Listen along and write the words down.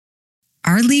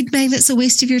Are lead magnets a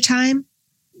waste of your time?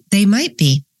 They might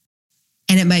be.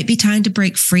 And it might be time to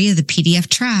break free of the PDF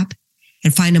trap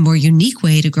and find a more unique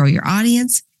way to grow your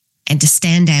audience and to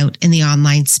stand out in the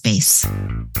online space.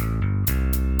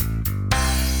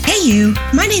 Hey you,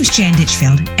 my name's Jan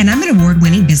Ditchfield, and I'm an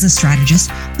award-winning business strategist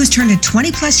who's turned a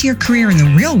 20-plus year career in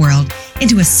the real world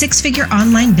into a six-figure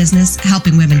online business,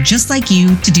 helping women just like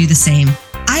you to do the same.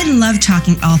 I love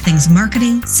talking all things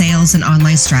marketing, sales, and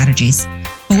online strategies,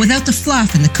 but without the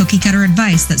fluff and the cookie-cutter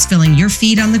advice that's filling your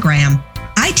feed on the gram.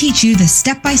 I teach you the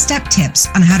step-by-step tips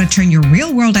on how to turn your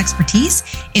real-world expertise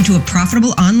into a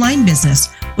profitable online business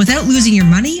without losing your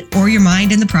money or your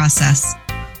mind in the process.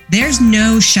 There's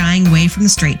no shying away from the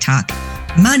straight talk.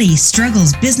 Money,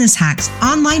 struggles, business hacks,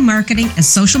 online marketing, and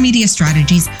social media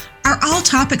strategies are all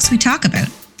topics we talk about.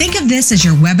 Think of this as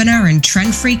your webinar and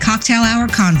trend-free cocktail hour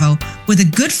convo with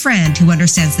a good friend who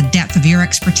understands the depth of your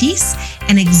expertise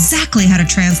and exactly how to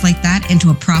translate that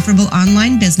into a profitable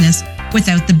online business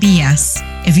without the BS.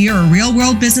 If you're a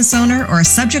real-world business owner or a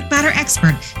subject matter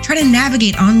expert trying to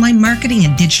navigate online marketing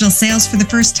and digital sales for the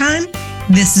first time,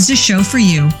 this is a show for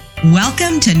you.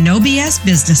 Welcome to No BS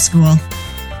Business School.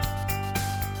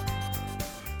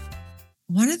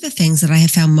 One of the things that I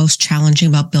have found most challenging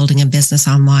about building a business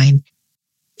online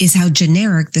is how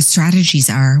generic the strategies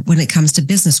are when it comes to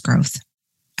business growth,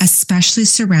 especially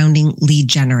surrounding lead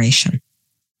generation.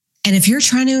 And if you're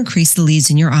trying to increase the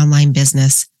leads in your online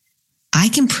business, I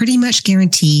can pretty much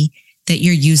guarantee that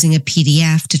you're using a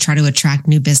PDF to try to attract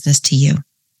new business to you.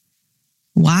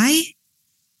 Why?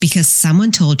 Because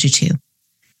someone told you to.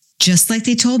 Just like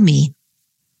they told me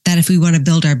that if we want to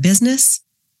build our business,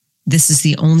 this is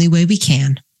the only way we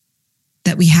can.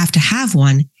 That we have to have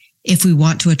one if we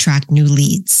want to attract new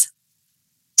leads.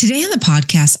 Today on the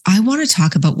podcast, I want to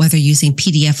talk about whether using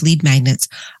PDF lead magnets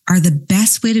are the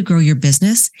best way to grow your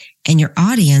business and your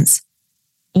audience,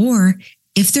 or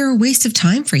if they're a waste of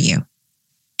time for you.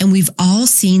 And we've all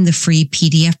seen the free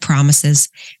PDF promises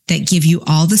that give you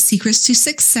all the secrets to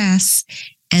success.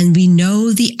 And we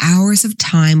know the hours of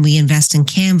time we invest in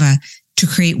Canva to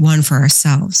create one for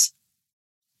ourselves.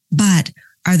 But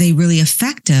are they really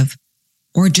effective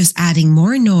or just adding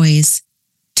more noise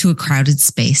to a crowded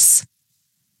space?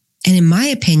 And in my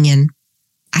opinion,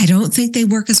 I don't think they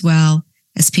work as well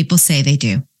as people say they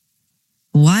do.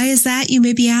 Why is that, you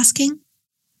may be asking?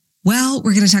 Well,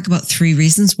 we're going to talk about 3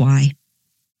 reasons why.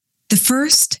 The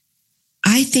first,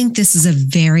 I think this is a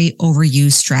very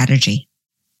overused strategy.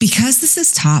 Because this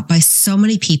is taught by so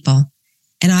many people,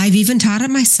 and I've even taught it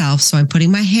myself, so I'm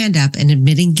putting my hand up and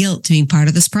admitting guilt to being part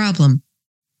of this problem.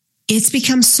 It's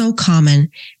become so common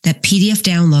that PDF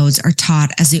downloads are taught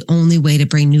as the only way to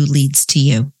bring new leads to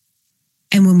you.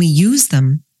 And when we use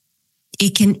them,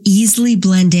 it can easily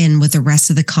blend in with the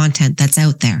rest of the content that's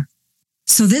out there.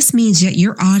 So this means that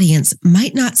your audience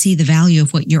might not see the value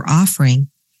of what you're offering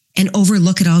and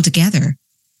overlook it altogether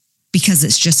because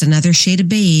it's just another shade of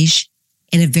beige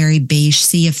in a very beige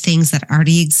sea of things that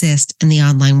already exist in the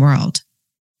online world.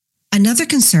 Another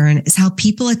concern is how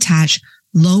people attach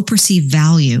low perceived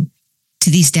value to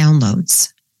these downloads.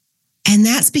 And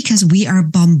that's because we are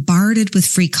bombarded with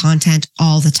free content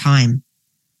all the time.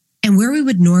 And where we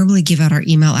would normally give out our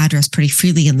email address pretty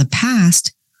freely in the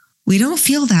past, we don't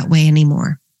feel that way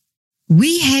anymore.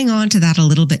 We hang on to that a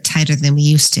little bit tighter than we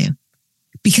used to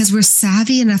because we're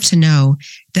savvy enough to know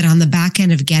that on the back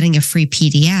end of getting a free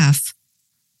PDF,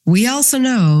 we also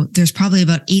know there's probably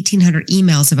about 1,800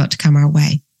 emails about to come our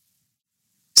way.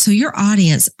 So your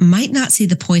audience might not see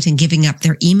the point in giving up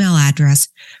their email address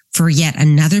for yet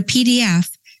another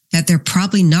PDF that they're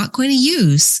probably not going to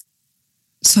use.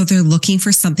 So they're looking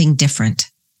for something different.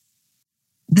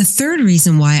 The third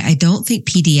reason why I don't think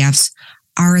PDFs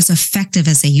are as effective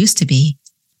as they used to be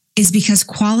is because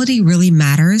quality really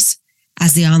matters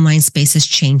as the online space is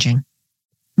changing.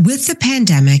 With the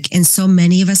pandemic and so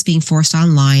many of us being forced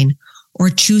online or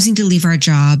choosing to leave our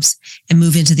jobs and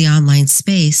move into the online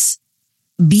space,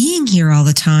 being here all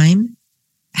the time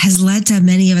has led to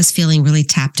many of us feeling really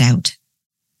tapped out.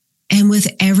 And with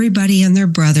everybody and their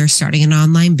brother starting an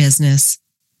online business,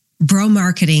 bro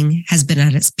marketing has been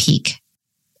at its peak.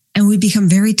 And we become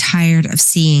very tired of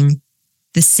seeing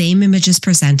the same images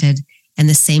presented and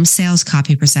the same sales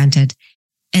copy presented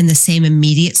and the same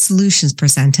immediate solutions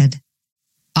presented,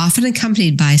 often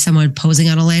accompanied by someone posing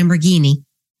on a Lamborghini,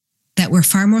 that we're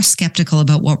far more skeptical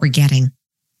about what we're getting.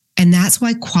 And that's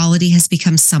why quality has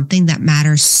become something that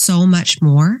matters so much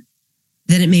more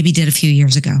than it maybe did a few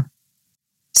years ago.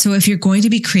 So if you're going to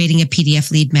be creating a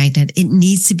PDF lead magnet, it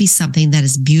needs to be something that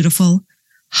is beautiful,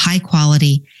 high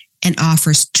quality, and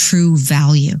offers true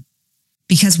value.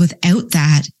 Because without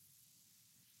that,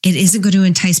 It isn't going to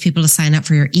entice people to sign up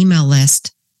for your email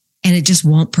list, and it just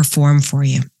won't perform for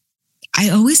you. I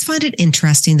always find it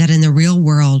interesting that in the real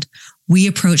world, we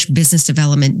approach business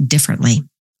development differently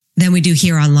than we do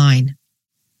here online.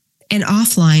 And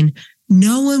offline,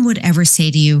 no one would ever say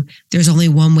to you, there's only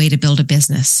one way to build a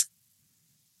business.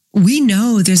 We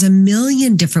know there's a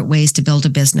million different ways to build a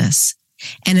business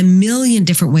and a million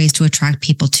different ways to attract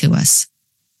people to us.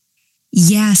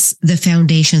 Yes, the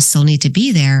foundations still need to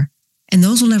be there, and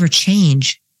those will never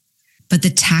change. But the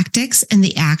tactics and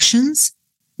the actions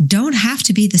don't have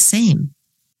to be the same.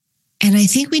 And I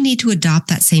think we need to adopt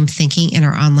that same thinking in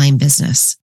our online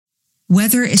business.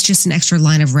 Whether it's just an extra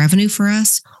line of revenue for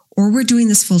us or we're doing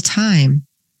this full time,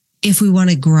 if we want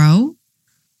to grow,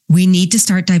 we need to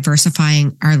start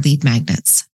diversifying our lead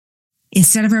magnets.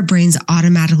 Instead of our brains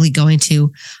automatically going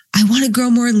to, I want to grow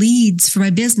more leads for my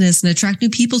business and attract new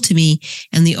people to me.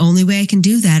 And the only way I can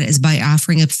do that is by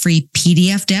offering a free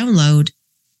PDF download.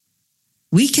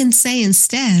 We can say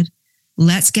instead,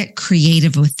 let's get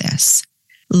creative with this.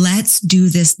 Let's do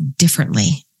this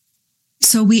differently.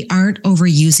 So we aren't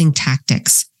overusing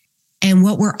tactics. And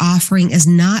what we're offering is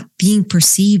not being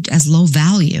perceived as low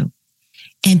value.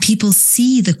 And people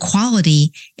see the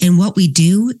quality in what we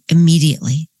do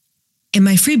immediately. In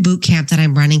my free boot camp that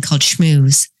I'm running called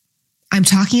Schmooze, I'm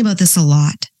talking about this a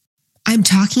lot. I'm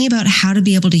talking about how to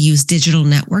be able to use digital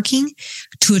networking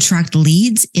to attract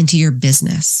leads into your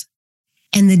business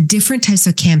and the different types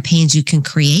of campaigns you can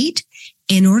create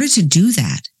in order to do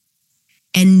that.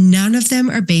 And none of them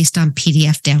are based on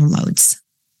PDF downloads.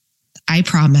 I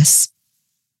promise.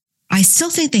 I still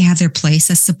think they have their place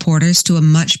as supporters to a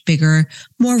much bigger,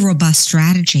 more robust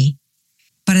strategy.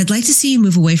 But I'd like to see you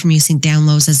move away from using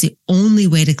downloads as the only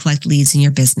way to collect leads in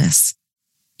your business.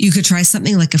 You could try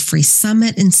something like a free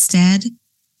summit instead.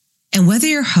 And whether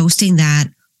you're hosting that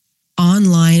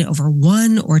online over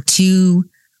 1 or 2,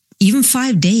 even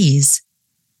 5 days,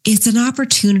 it's an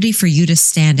opportunity for you to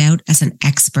stand out as an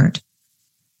expert,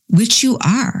 which you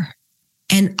are,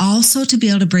 and also to be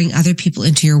able to bring other people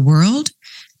into your world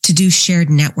to do shared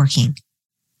networking.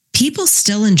 People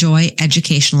still enjoy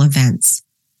educational events,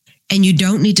 and you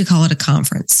don't need to call it a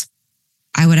conference.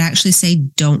 I would actually say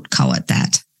don't call it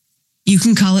that. You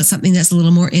can call it something that's a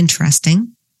little more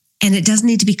interesting, and it doesn't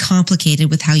need to be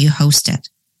complicated with how you host it.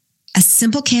 A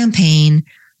simple campaign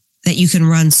that you can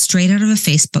run straight out of a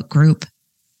Facebook group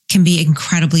can be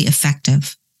incredibly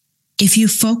effective. If you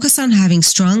focus on having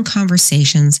strong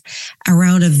conversations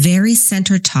around a very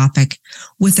centered topic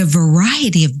with a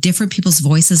variety of different people's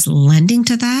voices lending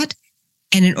to that,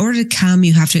 and in order to come,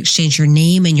 you have to exchange your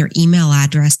name and your email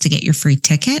address to get your free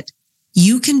ticket,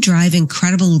 you can drive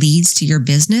incredible leads to your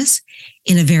business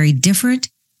in a very different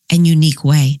and unique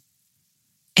way.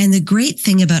 And the great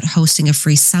thing about hosting a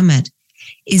free summit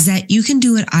is that you can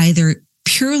do it either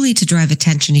purely to drive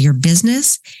attention to your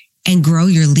business and grow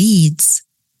your leads,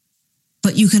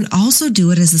 but you can also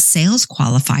do it as a sales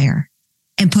qualifier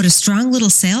and put a strong little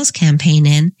sales campaign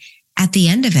in at the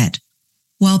end of it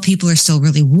while people are still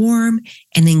really warm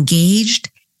and engaged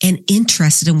and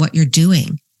interested in what you're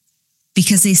doing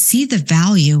because they see the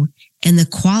value and the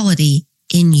quality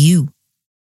in you.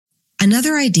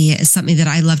 Another idea is something that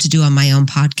I love to do on my own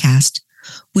podcast,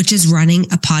 which is running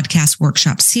a podcast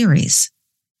workshop series.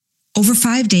 Over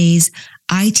 5 days,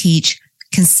 I teach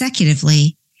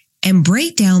consecutively and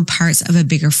break down parts of a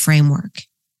bigger framework.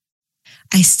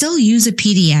 I still use a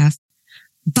PDF,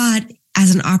 but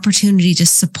as an opportunity to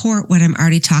support what I'm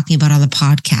already talking about on the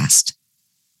podcast.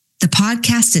 The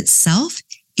podcast itself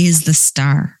is the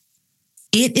star.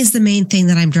 It is the main thing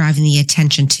that I'm driving the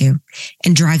attention to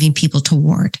and driving people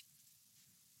toward.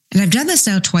 And I've done this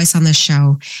now twice on this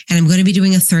show, and I'm going to be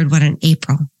doing a third one in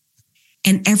April.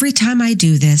 And every time I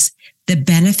do this, the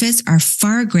benefits are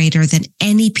far greater than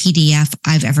any PDF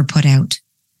I've ever put out.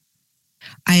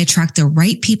 I attract the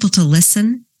right people to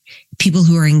listen, people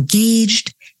who are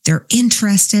engaged, they're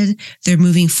interested, they're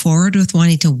moving forward with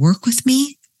wanting to work with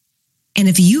me. And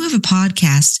if you have a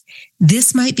podcast,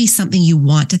 this might be something you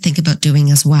want to think about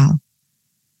doing as well.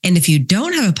 And if you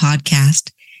don't have a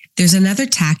podcast, there's another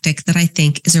tactic that I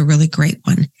think is a really great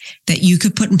one that you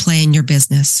could put in play in your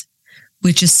business,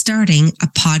 which is starting a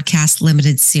podcast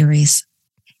limited series.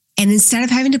 And instead of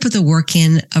having to put the work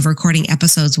in of recording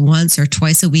episodes once or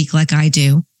twice a week like I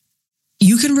do,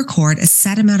 you can record a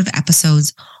set amount of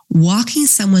episodes walking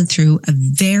someone through a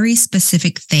very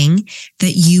specific thing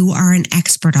that you are an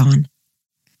expert on.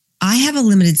 I have a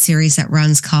limited series that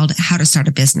runs called How to Start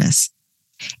a Business.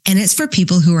 And it's for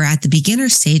people who are at the beginner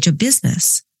stage of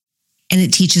business. And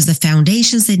it teaches the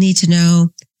foundations they need to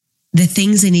know, the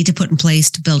things they need to put in place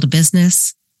to build a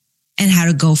business, and how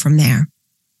to go from there.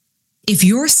 If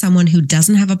you're someone who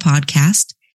doesn't have a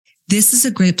podcast, this is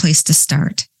a great place to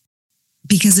start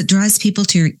because it drives people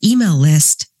to your email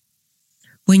list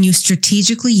when you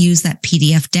strategically use that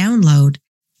PDF download,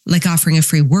 like offering a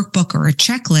free workbook or a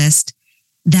checklist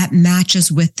that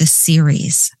matches with the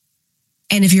series.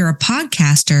 And if you're a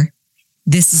podcaster,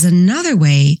 this is another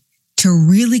way to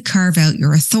really carve out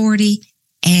your authority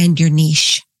and your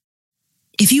niche.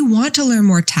 If you want to learn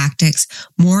more tactics,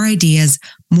 more ideas,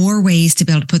 more ways to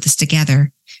be able to put this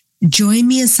together, join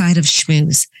me inside of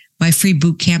Schmooze, my free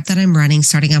boot camp that I'm running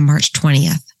starting on March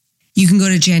 20th. You can go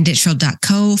to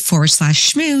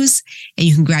janditchfield.co/schmooze and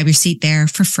you can grab your seat there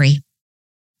for free.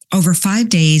 Over 5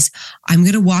 days, I'm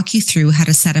going to walk you through how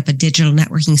to set up a digital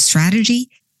networking strategy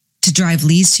to drive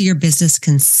leads to your business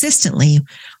consistently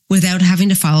without having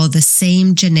to follow the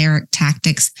same generic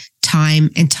tactics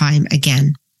time and time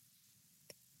again.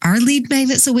 Are lead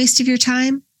magnets a waste of your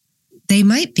time? They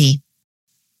might be.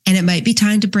 And it might be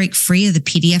time to break free of the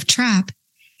PDF trap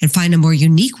and find a more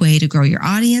unique way to grow your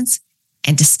audience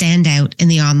and to stand out in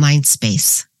the online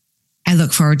space. I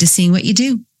look forward to seeing what you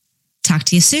do. Talk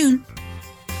to you soon.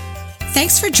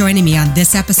 Thanks for joining me on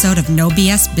this episode of No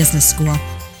BS Business School.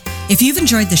 If you've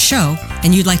enjoyed the show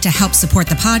and you'd like to help support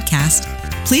the podcast,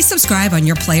 please subscribe on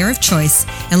your player of choice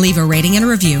and leave a rating and a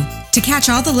review. To catch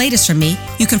all the latest from me,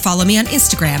 you can follow me on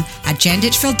Instagram at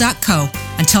janditchfield.co.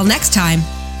 Until next time,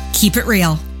 keep it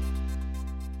real.